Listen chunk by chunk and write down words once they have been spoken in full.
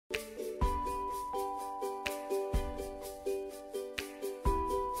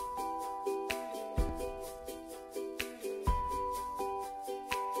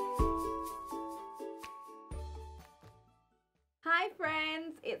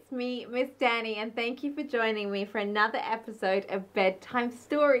it's me, Miss Danny, and thank you for joining me for another episode of Bedtime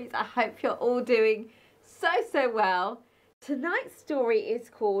Stories. I hope you're all doing so well. Tonight's story is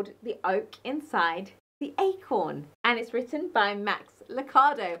called The Oak Inside the Acorn, and it's written by Max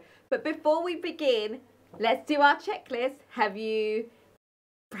Lucado. But before we begin, let's do our checklist. Have you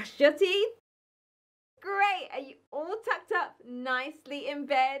brushed your teeth? Great! Are you all tucked up nicely in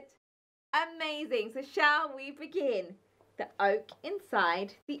bed? Amazing! So shall we begin? The oak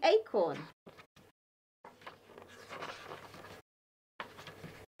inside the acorn.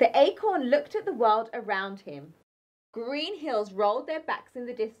 The acorn looked at the world around him. Green hills rolled their backs in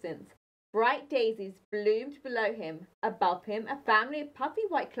the distance. Bright daisies bloomed below him. Above him, a family of puffy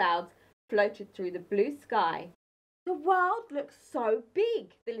white clouds floated through the blue sky. The world looks so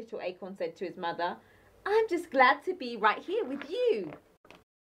big, the little acorn said to his mother. I'm just glad to be right here with you.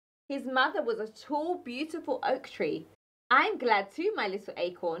 His mother was a tall, beautiful oak tree. I'm glad too, my little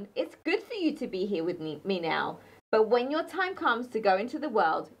acorn. It's good for you to be here with me now. But when your time comes to go into the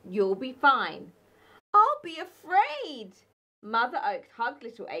world, you'll be fine. I'll be afraid. Mother Oak hugged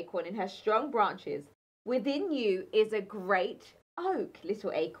little acorn in her strong branches. Within you is a great oak,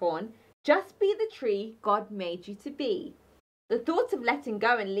 little acorn. Just be the tree God made you to be. The thought of letting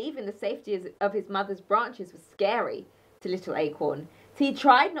go and leaving the safety of his mother's branches was scary to little acorn, so he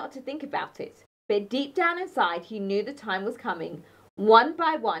tried not to think about it. But deep down inside, he knew the time was coming. One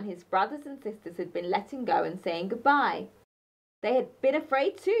by one, his brothers and sisters had been letting go and saying goodbye. They had been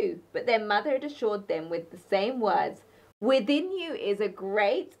afraid too, but their mother had assured them with the same words, within you is a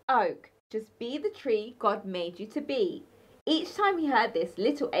great oak. Just be the tree God made you to be. Each time he heard this,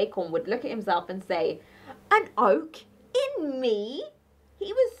 little acorn would look at himself and say, an oak? In me?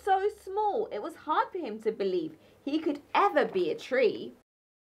 He was so small, it was hard for him to believe he could ever be a tree.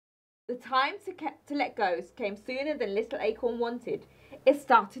 The time to let go came sooner than little acorn wanted. It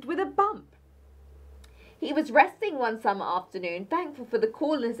started with a bump. He was resting one summer afternoon, thankful for the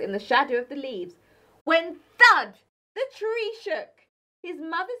coolness in the shadow of the leaves, when thud! The tree shook. His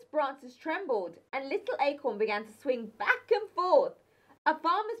mother's branches trembled, and little acorn began to swing back and forth. A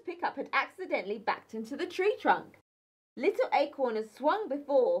farmer's pickup had accidentally backed into the tree trunk. Little acorn had swung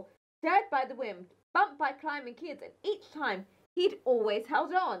before, stirred by the wind, bumped by climbing kids, and each time he'd always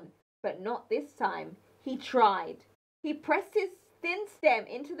held on. But not this time. He tried. He pressed his thin stem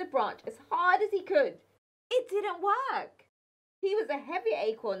into the branch as hard as he could. It didn't work. He was a heavier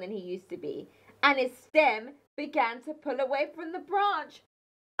acorn than he used to be, and his stem began to pull away from the branch.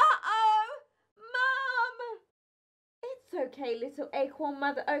 Uh-oh! Mum! It's okay, little acorn,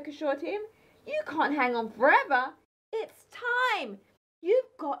 Mother Oak assured him. You can't hang on forever. It's time.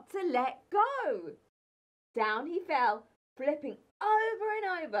 You've got to let go. Down he fell, flipping over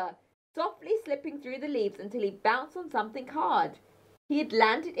and over, softly slipping through the leaves until he bounced on something hard. He had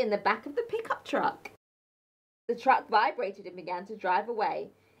landed in the back of the pickup truck. The truck vibrated and began to drive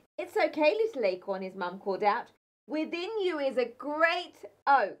away. It's okay, little acorn, his mum called out. Within you is a great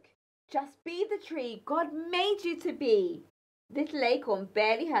oak. Just be the tree God made you to be. Little acorn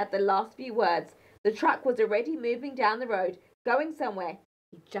barely heard the last few words. The truck was already moving down the road, going somewhere.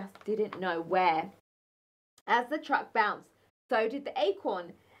 He just didn't know where. As the truck bounced, so did the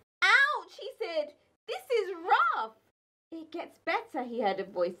acorn. Ouch, he said. This is rough. It gets better, he heard a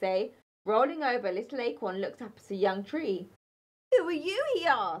voice say. Rolling over, little acorn looked up at a young tree. Who are you, he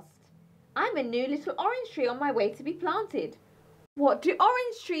asked. I'm a new little orange tree on my way to be planted. What do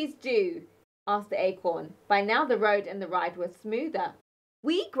orange trees do? Asked the acorn. By now the road and the ride were smoother.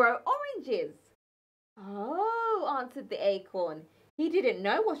 We grow oranges. Oh, answered the acorn. He didn't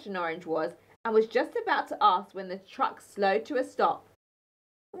know what an orange was and was just about to ask when the truck slowed to a stop.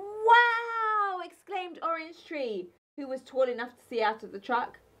 Wow! Exclaimed Orange Tree, who was tall enough to see out of the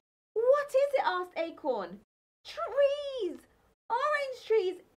truck. What is it? Asked Acorn. Trees! Orange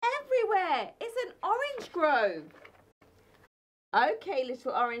trees everywhere! It's an orange grove. Okay,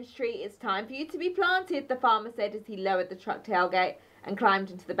 little orange tree, it's time for you to be planted, the farmer said as he lowered the truck tailgate and climbed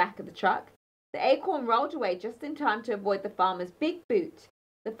into the back of the truck. The acorn rolled away just in time to avoid the farmer's big boot.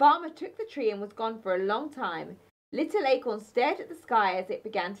 The farmer took the tree and was gone for a long time. Little acorn stared at the sky as it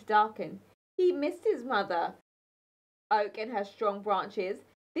began to darken. He missed his mother oak and her strong branches.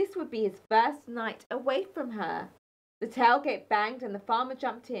 This would be his first night away from her. The tailgate banged and the farmer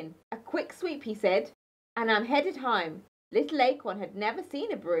jumped in. A quick sweep, he said, and I'm headed home. Little acorn had never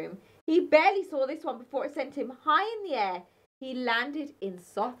seen a broom. He barely saw this one before it sent him high in the air. He landed in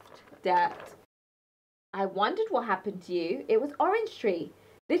soft dirt. I wondered what happened to you. It was Orange Tree.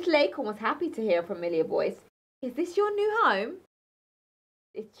 Little acorn was happy to hear a familiar voice. Is this your new home?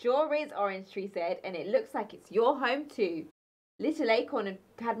 It sure is, Orange Tree said, and it looks like it's your home too. Little Acorn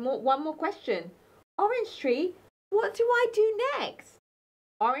had one more question. Orange Tree, what do I do next?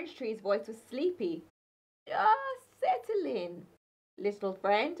 Orange Tree's voice was sleepy. Just settle in, little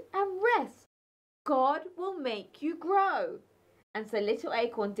friend, and rest. God will make you grow. And so little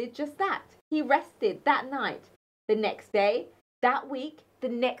Acorn did just that. He rested that night, the next day, that week, the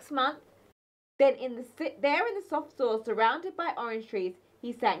next month. Then there in the soft soil surrounded by orange trees,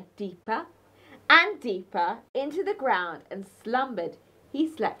 he sank deeper and deeper into the ground and slumbered. He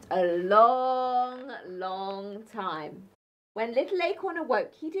slept a long, long time. When little Acorn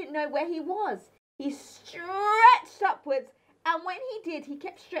awoke, he didn't know where he was. He stretched upwards, and when he did, he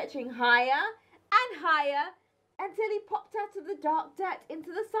kept stretching higher and higher until he popped out of the dark dirt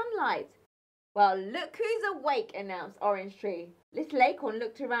into the sunlight. Well, look who's awake, announced Orange Tree. Little Acorn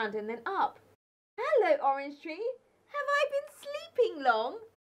looked around and then up. Hello, Orange Tree. Have I been sleeping long?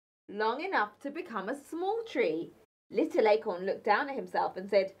 Long enough to become a small tree. Little Acorn looked down at himself and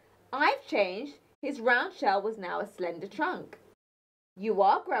said, I've changed. His round shell was now a slender trunk. You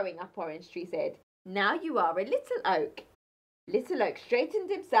are growing up, Orange Tree said. Now you are a little oak. Little Oak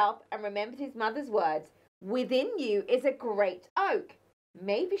straightened himself and remembered his mother's words. Within you is a great oak.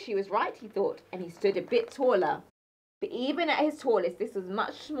 Maybe she was right, he thought, and he stood a bit taller. But even at his tallest, this was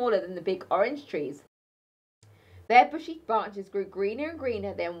much smaller than the big orange trees. Their bushy branches grew greener and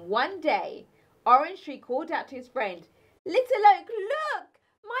greener. Then one day, Orange Tree called out to his friend, Little Oak, look!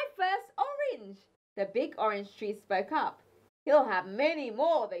 My first orange! The big orange trees spoke up. He'll have many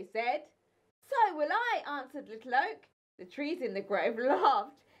more, they said. So will I, answered Little Oak. The trees in the grove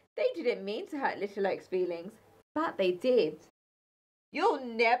laughed. They didn't mean to hurt Little Oak's feelings, but they did. You'll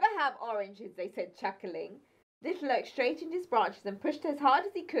never have oranges, they said, chuckling. Little Oak straightened his branches and pushed as hard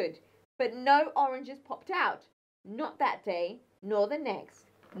as he could, but no oranges popped out. Not that day, nor the next,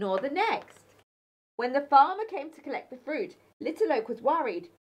 nor the next. When the farmer came to collect the fruit, Little Oak was worried.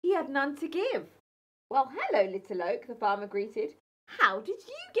 He had none to give. Well, hello, Little Oak, the farmer greeted. How did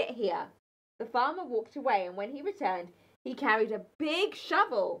you get here? The farmer walked away, and when he returned, he carried a big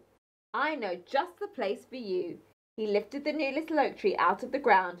shovel. I know just the place for you. He lifted the new little oak tree out of the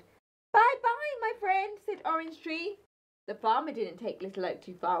ground. Bye-bye, my friend, said Orange Tree. The farmer didn't take Little Oak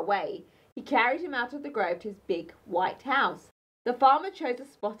too far away. He carried him out of the grove to his big white house. The farmer chose a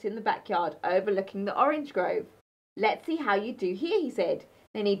spot in the backyard overlooking the orange grove. Let's see how you do here, he said.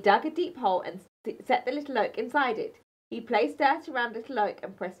 Then he dug a deep hole and set the little oak inside it. He placed dirt around Little Oak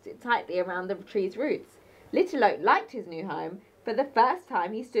and pressed it tightly around the tree's roots. Little Oak liked his new home. For the first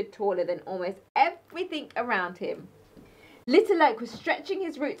time, he stood taller than almost everything around him. Little Oak was stretching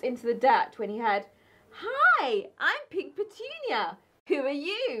his roots into the dirt when he heard, Hi, I'm Pink Petunia. Who are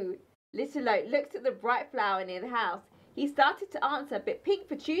you? Little Oak looked at the bright flower near the house. He started to answer, but Pink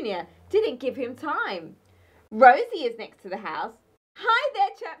Petunia didn't give him time. Rosie is next to the house. Hi there,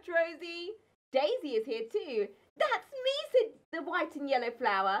 chapped Rosie. Daisy is here too. That's me, said the white and yellow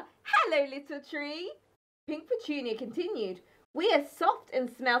flower. Hello, little tree. Pink Petunia continued. We are soft and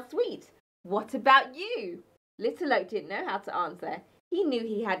smell sweet. What about you? Little Oak didn't know how to answer. He knew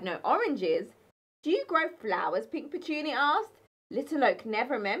he had no oranges. Do you grow flowers? Pink Petunia asked. Little Oak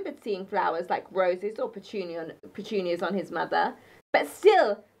never remembered seeing flowers like roses or petunias on his mother. But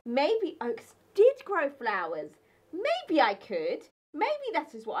still, maybe oaks did grow flowers. Maybe I could. Maybe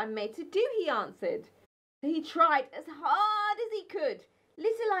that is what I'm made to do, he answered. He tried as hard as he could.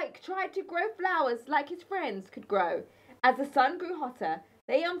 Little Oak tried to grow flowers like his friends could grow. As the sun grew hotter,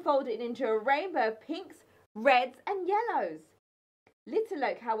 they unfolded into a rainbow of pinks, reds, and yellows. Little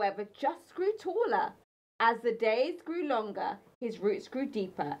Oak, however, just grew taller. As the days grew longer, his roots grew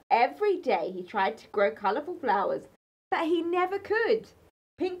deeper. Every day he tried to grow colourful flowers, but he never could.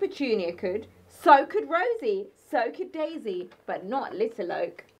 Pink Petunia could, so could Rosie, so could Daisy, but not Little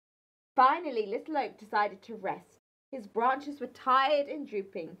Oak. Finally, Little Oak decided to rest. His branches were tired and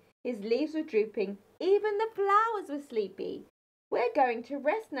drooping. His leaves were drooping. Even the flowers were sleepy. We're going to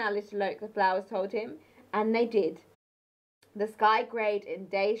rest now, Little Oak, the flowers told him. And they did. The sky greyed and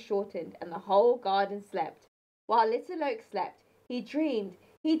days shortened, and the whole garden slept. While Little Oak slept, he dreamed.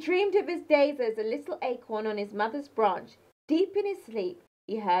 He dreamed of his days as a little acorn on his mother's branch. Deep in his sleep,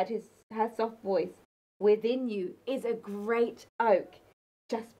 he heard her soft voice. Within you is a great oak.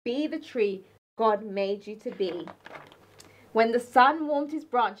 Just be the tree God made you to be. When the sun warmed his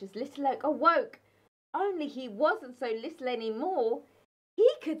branches, Little Oak awoke. Only he wasn't so little anymore. He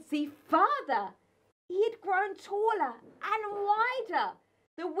could see farther. He had grown taller and wider.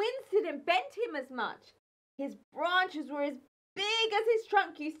 The winds didn't bend him as much. His branches were as big as his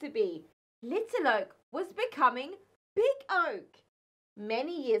trunk used to be. Little Oak was becoming Big Oak.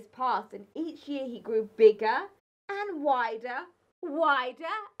 Many years passed, and each year he grew bigger and wider wider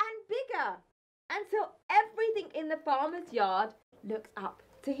and bigger, until everything in the farmer's yard looks up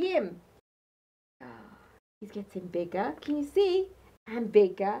to him. He's getting bigger, can you see? And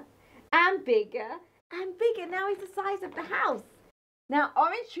bigger, and bigger, and bigger. Now he's the size of the house. Now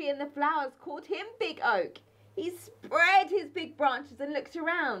Orange Tree and the flowers called him Big Oak. He spread his big branches and looked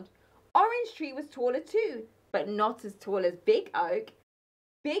around. Orange Tree was taller too, but not as tall as Big Oak.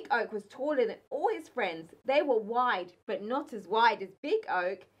 Big Oak was taller than all his friends. They were wide, but not as wide as Big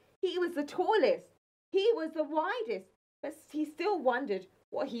Oak. He was the tallest. He was the widest, but he still wondered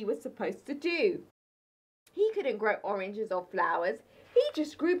what he was supposed to do. He couldn't grow oranges or flowers. He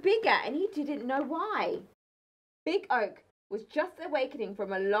just grew bigger and he didn't know why. Big Oak was just awakening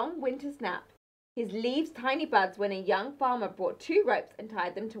from a long winter's nap. His leaves tiny buds when a young farmer brought 2 ropes and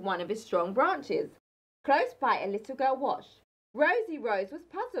tied them to one of his strong branches. Close by, a little girl watched. Rosie Rose was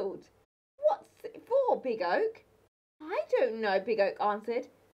puzzled. "What's it for, Big Oak?" "I don't know," Big Oak answered,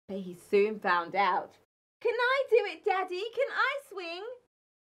 but he soon found out. "Can I do it, Daddy? Can I swing?"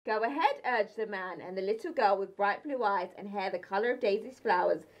 "Go ahead," urged the man, and the little girl with bright blue eyes and hair the color of Daisy's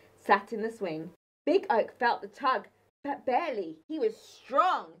flowers sat in the swing. Big Oak felt the tug, but barely. He was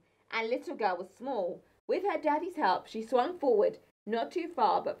strong, and little girl was small. With her daddy's help, she swung forward, not too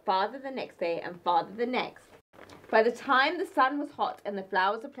far, but farther the next day and farther the next. By the time the sun was hot and the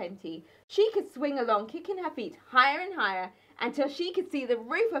flowers aplenty, she could swing along, kicking her feet higher and higher until she could see the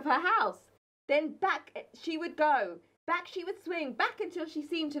roof of her house. Then back she would go. Back she would swing, back until she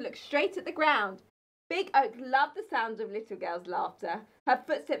seemed to look straight at the ground. Big Oak loved the sounds of little girl's laughter, her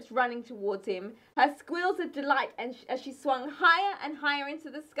footsteps running towards him, her squeals of delight as she swung higher and higher into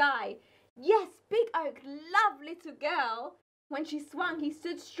the sky. Yes, Big Oak loved little girl. When she swung, he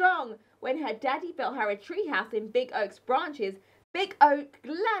stood strong. When her daddy built her a treehouse in Big Oak's branches, Big Oak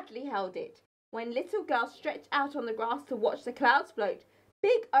gladly held it. When little girl stretched out on the grass to watch the clouds float,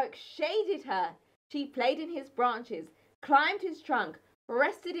 Big Oak shaded her. She played in his branches, climbed his trunk,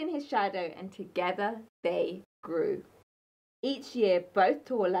 rested in his shadow, and together they grew. Each year both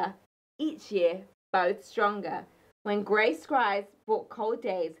taller, each year both stronger. When grey skies brought cold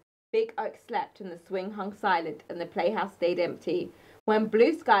days, Big Oak slept and the swing hung silent and the playhouse stayed empty. When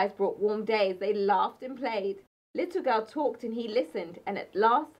blue skies brought warm days, they laughed and played. Little girl talked and he listened, and at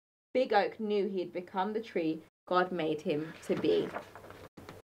last Big Oak knew he had become the tree God made him to be.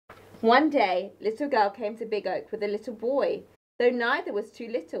 One day, little girl came to Big Oak with a little boy. Though neither was too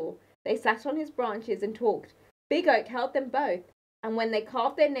little, they sat on his branches and talked. Big Oak held them both, and when they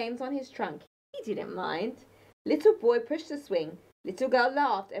carved their names on his trunk, he didn't mind. Little boy pushed the swing. Little girl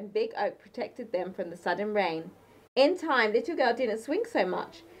laughed, and Big Oak protected them from the sudden rain. In time, little girl didn't swing so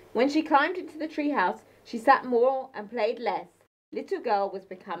much. When she climbed into the treehouse, she sat more and played less. Little girl was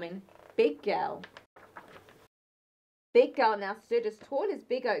becoming Big Girl. Big Girl now stood as tall as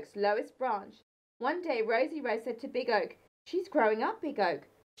Big Oak's lowest branch. One day, Rosie Rose said to Big Oak, "She's growing up, Big Oak.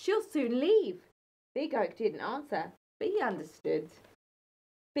 She'll soon leave." Big Oak didn't answer, but he understood.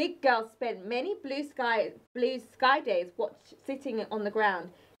 Big Girl spent many blue sky days sitting on the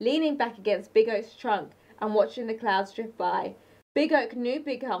ground, leaning back against Big Oak's trunk and watching the clouds drift by. Big Oak knew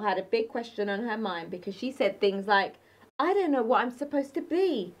Big Girl had a big question on her mind because she said things like, "I don't know what I'm supposed to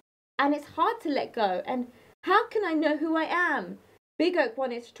be, and it's hard to let go, and how can I know who I am?" Big Oak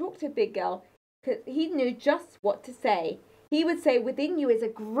wanted to talk to Big Girl because he knew just what to say. He would say, "Within you is a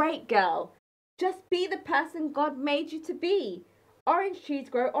great girl. Just be the person God made you to be. Orange trees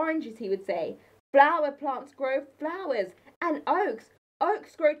grow oranges," he would say. "Flower plants grow flowers. And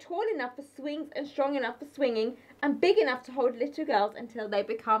oaks grow tall enough for swings and strong enough for swinging and big enough to hold little girls until they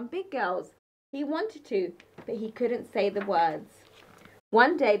become big girls." He wanted to, but he couldn't say the words.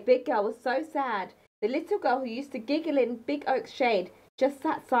 One day, Big Girl was so sad. The little girl who used to giggle in Big Oak's shade just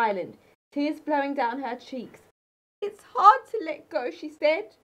sat silent, tears flowing down her cheeks. "It's hard to let go," she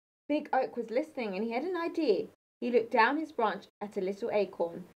said. Big Oak was listening and he had an idea. He looked down his branch at a little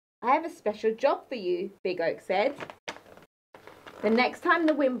acorn. "I have a special job for you," Big Oak said. The next time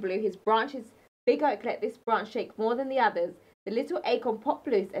the wind blew his branches, Big Oak let this branch shake more than the others. The little acorn popped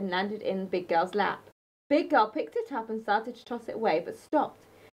loose and landed in Big Girl's lap. Big Girl picked it up and started to toss it away, but stopped.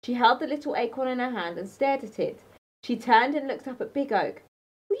 She held the little acorn in her hand and stared at it. She turned and looked up at Big Oak.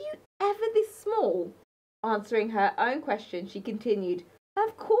 "Were you ever this small?" Answering her own question, she continued,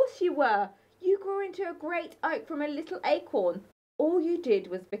 "Of course you were. You grew into a great oak from a little acorn. All you did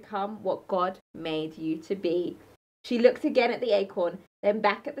was become what God made you to be." She looked again at the acorn, then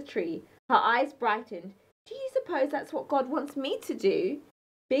back at the tree. Her eyes brightened. "Do you suppose that's what God wants me to do?"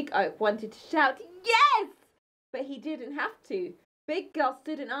 Big Oak wanted to shout, "Yes!" But he didn't have to. Big Girl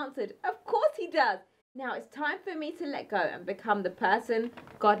stood and answered, "Of course he does. Now it's time for me to let go and become the person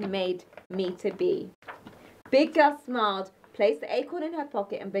God made me to be. Big Girl smiled, placed the acorn in her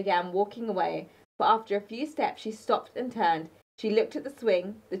pocket, and began walking away. But after a few steps, she stopped and turned. She looked at the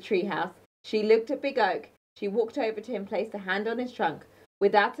swing, the treehouse. She looked at Big Oak. She walked over to him, placed a hand on his trunk.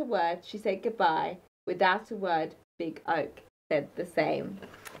 Without a word, she said goodbye. Without a word, Big Oak said the same.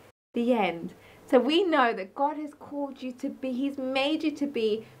 The end. So we know that God has called you to be, He's made you to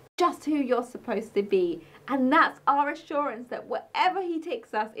be just who you're supposed to be. And that's our assurance that wherever He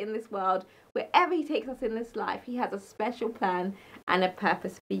takes us in this world, wherever He takes us in this life, He has a special plan and a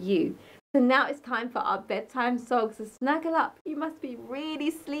purpose for you. So now it's time for our bedtime song. So snuggle up. You must be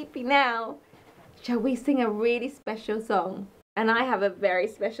really sleepy now. Shall we sing a really special song? And I have a very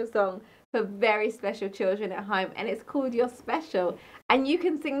special song for very special children at home, and it's called You're Special. And you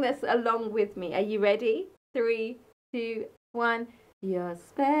can sing this along with me. Are you ready? 3, 2, 1. You're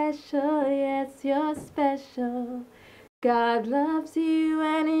special, yes, you're special. God loves you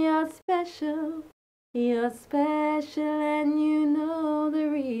and you're special. You're special and you know the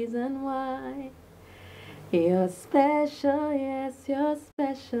reason why. You're special, yes, you're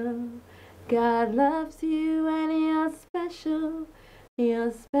special. God loves you and you're special.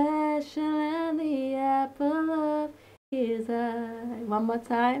 You're special and the apple of His eye. One more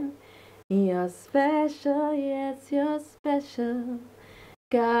time. You're special, yes, you're special.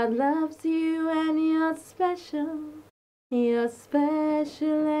 God loves you and you're special. You're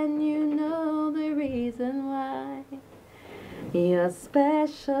special and you know the reason why. You're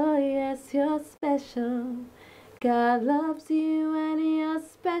special, yes, you're special. God loves you and you're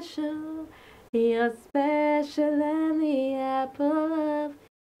special. You're special and the apple of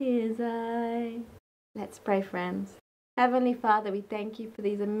His eye. Let's pray, friends. Heavenly Father, we thank you for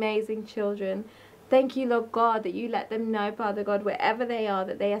these amazing children. Thank you, Lord God, that you let them know, Father God, wherever they are,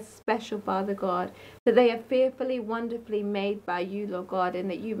 that they are special, Father God, that they are fearfully, wonderfully made by you, Lord God, and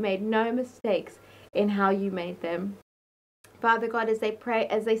that you made no mistakes in how you made them. Father God, as they pray,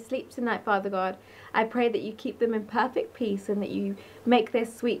 as they sleep tonight, Father God, I pray that you keep them in perfect peace and that you make their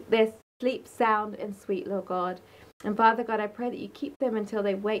sleep sound and sweet, Lord God. And Father God, I pray that you keep them until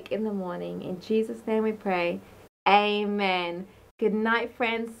they wake in the morning. In Jesus' name we pray. Amen. Good night,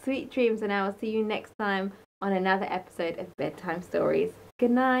 friends. Sweet dreams, and I will see you next time on another episode of Bedtime Stories.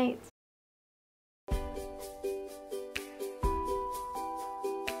 Good night.